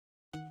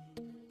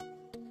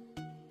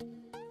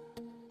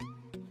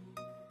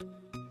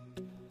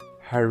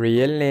Her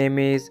real name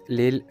is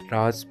Lil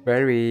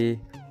Raspberry.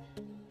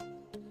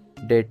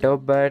 Date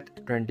of birth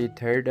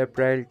 23rd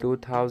April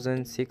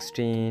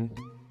 2016.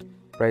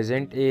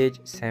 Present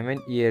age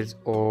 7 years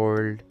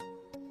old.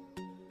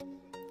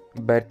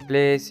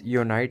 Birthplace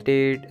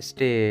United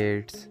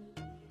States.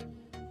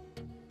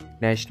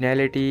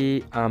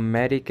 Nationality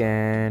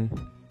American.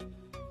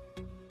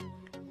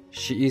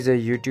 She is a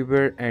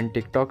YouTuber and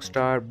TikTok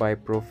star by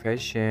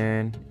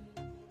profession.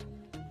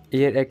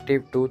 Year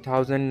active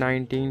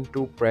 2019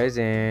 to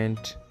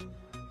present.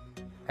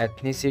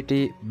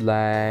 Ethnicity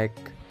Black.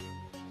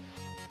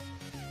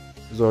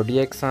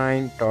 Zodiac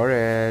sign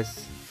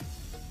Taurus.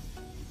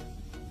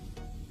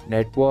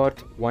 Net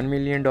worth $1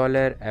 million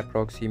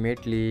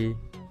approximately.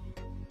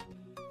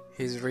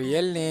 His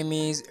real name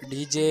is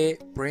DJ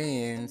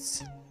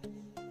Prince.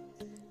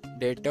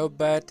 Date of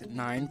birth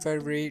 9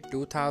 February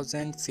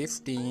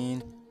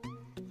 2015.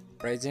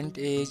 Present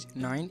age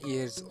 9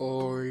 years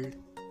old.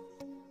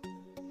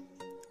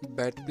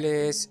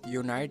 Birthplace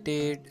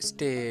United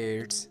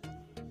States.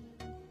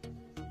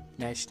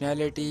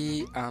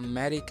 Nationality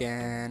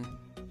American.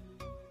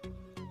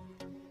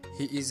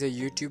 He is a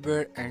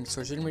YouTuber and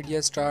social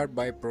media star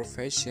by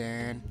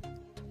profession.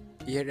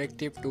 Year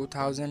active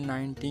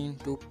 2019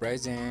 to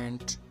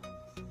present.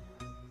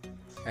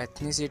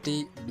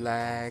 Ethnicity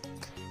Black.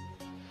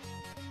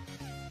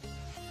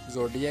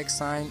 Zodiac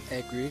sign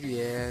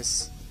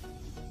Aquarius.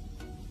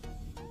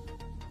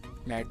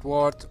 Net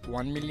worth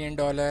 $1 million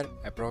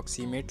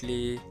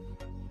approximately.